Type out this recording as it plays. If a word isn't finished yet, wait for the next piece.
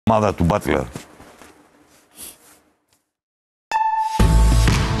ομάδα του Butler.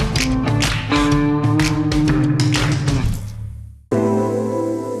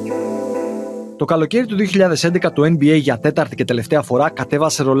 Το καλοκαίρι του 2011 το NBA για τέταρτη και τελευταία φορά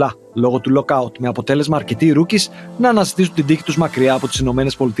κατέβασε ρολά λόγω του lockout, με αποτέλεσμα αρκετοί rookies να αναζητήσουν την τύχη τους μακριά από τις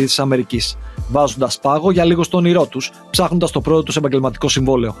ΗΠΑ, βάζοντας πάγο για λίγο στο όνειρό τους, ψάχνοντας το πρώτο τους επαγγελματικό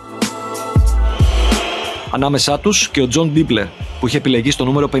συμβόλαιο. Ανάμεσά τους και ο John Diebler, που είχε επιλεγεί στο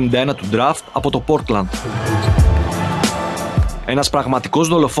νούμερο 51 του draft από το Portland. Ένας πραγματικός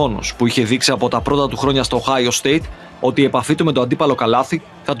δολοφόνος που είχε δείξει από τα πρώτα του χρόνια στο Ohio State ότι η επαφή του με το αντίπαλο καλάθι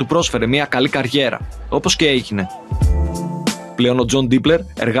θα του πρόσφερε μια καλή καριέρα, όπως και έγινε. Πλέον ο John Diebler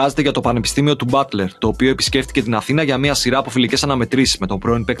εργάζεται για το Πανεπιστήμιο του Butler, το οποίο επισκέφτηκε την Αθήνα για μια σειρά από φιλικές αναμετρήσεις με τον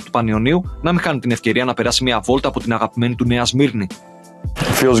πρώην παίκτη του Πανιωνίου να μην χάνει την ευκαιρία να περάσει μια βόλτα από την αγαπημένη του Νέα Σμύρνη.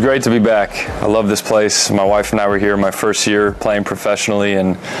 It feels great to be back. I love this place. My wife and I were here my first year playing professionally, and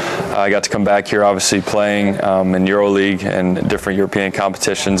I got to come back here, obviously playing in EuroLeague and different European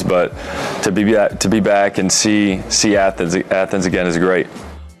competitions. But to be back and see Athens again is great.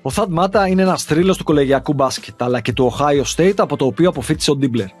 Ο Thad Matta είναι ένας θρύλος του κολεγιακού μπάσκετ, αλλά και του Ohio State, από το οποίο αποφοίτησε ο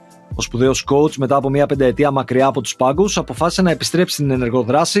Diebler. Ο σπουδαίος coach, μετά από μια πενταετία μακριά από τους πάγκους, αποφάσισε να επιστρέψει στην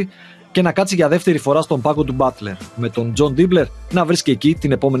ενεργοδράση και να κάτσει για δεύτερη φορά στον πάγκο του Butler, με τον John Diebler να βρίσκει εκεί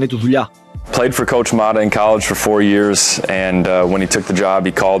την επόμενη του δουλειά. Played for Coach Matta in college for 4 years, and when he took the job,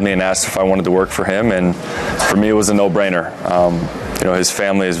 he called me and asked if I wanted to work for him, and for me it was a no-brainer. You know, his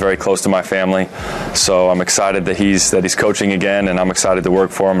family is very close to my family, so I'm excited that he's coaching again, and I'm excited to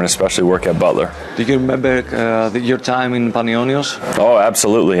work for him, and especially work at Butler. Do you remember your time in Panionios? Oh,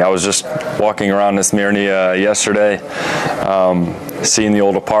 absolutely. I was just walking around Smyrna yesterday, seeing the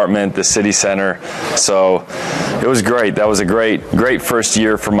old apartment, the city center. So it was great. That was a great first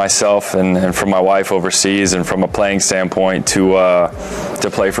year for myself and for my wife overseas, and from a playing standpoint to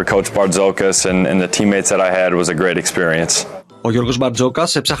play for Coach Bartzokas and the teammates that I had was a great experience. Ο Γιώργος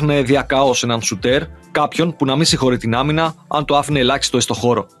Μπαρτζόκας έψαχνε διακαώς έναν σουτέρ, κάποιον που να μην συγχωρεί την άμυνα αν το άφηνε ελάχιστο στο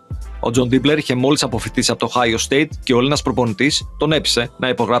χώρο. Ο Τζον Ντίμπλερ είχε μόλις αποφοιτήσει από το Ohio State και ο Έλληνας προπονητής τον έπεισε να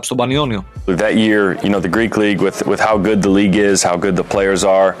υπογράψει τον Πανιόνιο. That year, you know, the Greek league with how good the league is, how good the players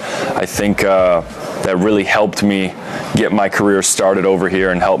are, I think that really helped me get my career started over here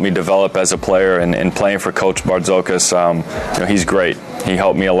and helped me develop as a player and playing for Coach Bartzokas. You know, he's great. He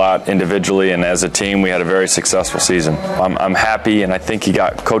helped me a lot individually, and as a team, we had a very successful season. I'm happy, and I think he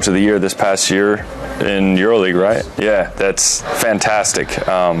got Coach of the Year this past year in EuroLeague, right? Yeah, that's fantastic.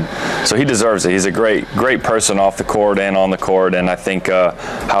 So he deserves it. He's a great person off the court and on the court, and I think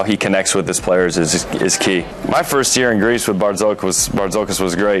how he connects with his players is key. My first year in Greece with Bartzokas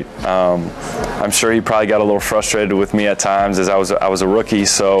was great. I'm sure he probably got a little frustrated with me at times as I was a rookie.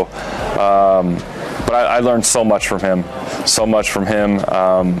 So, but I learned so much from him.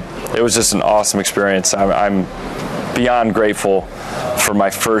 It was just an awesome experience. I'm beyond grateful for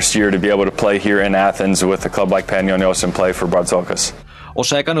my first year to be able to play here in Athens with a club like Panionios and play for Bartzokas.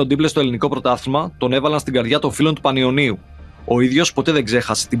 Όσα έκανε ο Ντίμπλερ στο ελληνικό πρωτάθλημα τον έβαλαν στην καρδιά των φίλων του Πανιωνίου. Ο ίδιος ποτέ δεν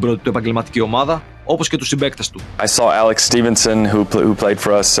ξέχασε την πρώτη του επαγγελματική ομάδα, όπως και τους συμπαίκτες του. I saw Alex Stevenson who played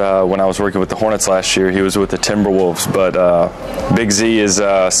for us when I was working with the Hornets last year. He was with the Timberwolves, but Big Z is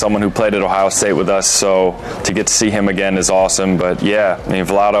someone who played at Ohio State with us, so to get to see him again is awesome. But yeah, I mean,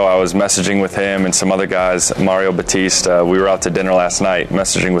 Vlado, I was messaging with him and some other guys, Mario Batiste. We were out to dinner last night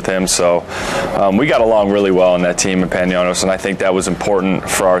messaging with him, so we got along really well in that team in Panionios, and I think that was important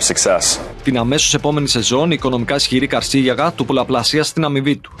for our success. Την αμέσως επόμενη σεζόν, η οικονομικά ισχυρή Καρσίγιαγα του πολλαπλασίασε την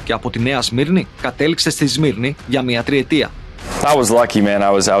αμοιβή του και από τη Νέα Σμύρνη κατέληξε στη Σμύρνη για μια τριετία. I was lucky, man.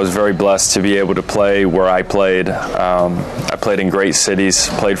 I was very blessed to be able to play where I played. I played in great cities,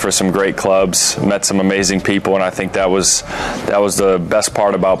 played for some great clubs, met some amazing people, and I think that was the best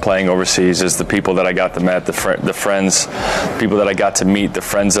part about playing overseas is the people that I got to meet, the friends, people that I got to meet, the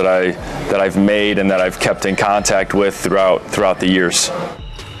friends that I've made and that I've kept in contact with throughout the years.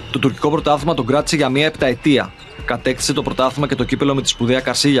 Το τουρκικό πρωτάθλημα τον κράτησε για μια επταετία. Κατέκτησε το πρωτάθλημα και το κύπελο με τη σπουδαία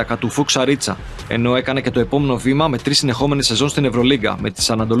Καρσίγιακα του Φούξα Ρίτσα, ενώ έκανε και το επόμενο βήμα με 3 συνεχόμενες σεζόν στην Ευρωλίγκα με τις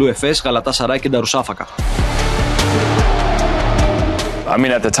Ανατολού Εφές, Γαλατά Σαράι και Νταρουσάφακα. I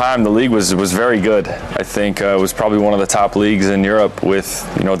mean, at the time, the league was very good. I think it was probably one of the top leagues in Europe with,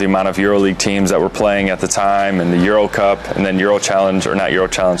 you know, the amount of EuroLeague teams that were playing at the time, and the Euro Cup, and then Euro Challenge, or not Euro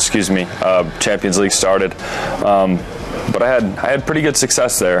Challenge, excuse me, Champions League started. But I had pretty good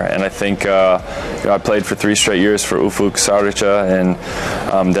success there, and I think you know, I played for 3 straight years for Ufuk Sarıca,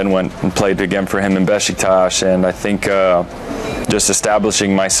 and then went and played again for him in Beşiktaş, and I think just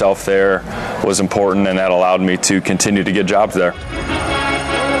establishing myself there was important, and that allowed me to continue to get jobs there.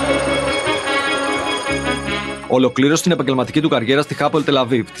 Ολοκλήρωσε την επαγγελματική του καριέρα στη Hapoel Tel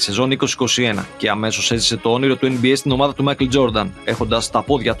Aviv τη σεζόν 2021 και αμέσως έζησε το όνειρο του NBA στην ομάδα του Michael Jordan, έχοντας στα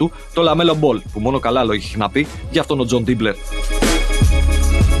πόδια του το LaMelo Ball, που μόνο καλά λόγια έχει να πει για αυτόν ο John Diebler.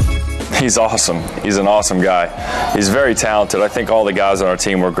 He's awesome. He's an awesome guy. He's very talented. I think all the guys on our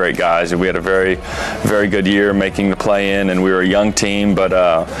team were great guys. We had a very, very good year making the play-in, and we were a young team. But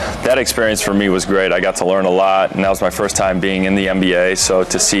that experience for me was great. I got to learn a lot, and that was my first time being in the NBA. So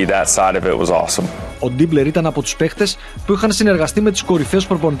to see that side of it was awesome. Ο Diebler ήταν από τους παίχτες που είχαν συνεργαστεί με τους κορυφαίους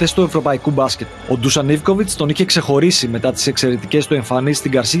προπονητές του ευρωπαϊκού μπάσκετ. Ο Dusan Ivkovic τον είχε ξεχωρίσει μετά τις εξαιρετικές του εμφανίσεις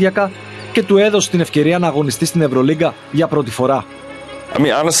στην Καρσίγιακα και του έδωσε την ευκαιρία να αγωνιστεί στην Ευρωλίγκα για πρώτη φορά. I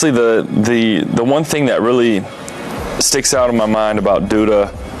mean, honestly, the one thing that really sticks out in my mind about Duda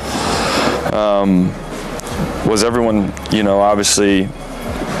was everyone, obviously,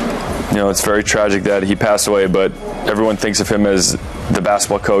 it's very tragic that he passed away, but everyone thinks of him as the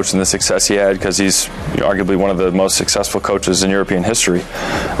basketball coach and the success he had because he's arguably one of the most successful coaches in European history.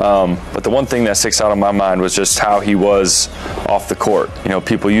 But the one thing that sticks out in my mind was just how he was off the court.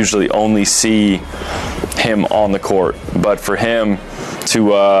 People usually only see him on the court, but for him to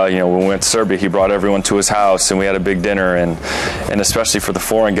when we went to Serbia, he brought everyone to his house and we had a big dinner, and especially for the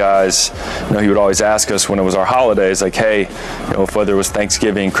foreign guys, he would always ask us when it was our holidays, like, hey, whether it was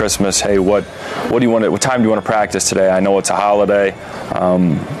Thanksgiving, Christmas, hey, what what time do you want to practice today? I know it's a holiday.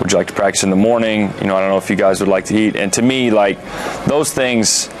 Would you like to practice in the morning? I don't know if you guys would like to eat. And to me, like, those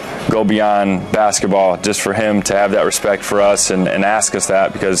things go beyond basketball, just for him to have that respect for us and ask us that,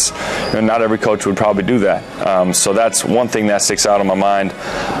 because not every coach would probably do that. So that's one thing that sticks out in my mind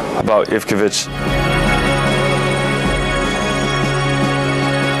about Ivkovic.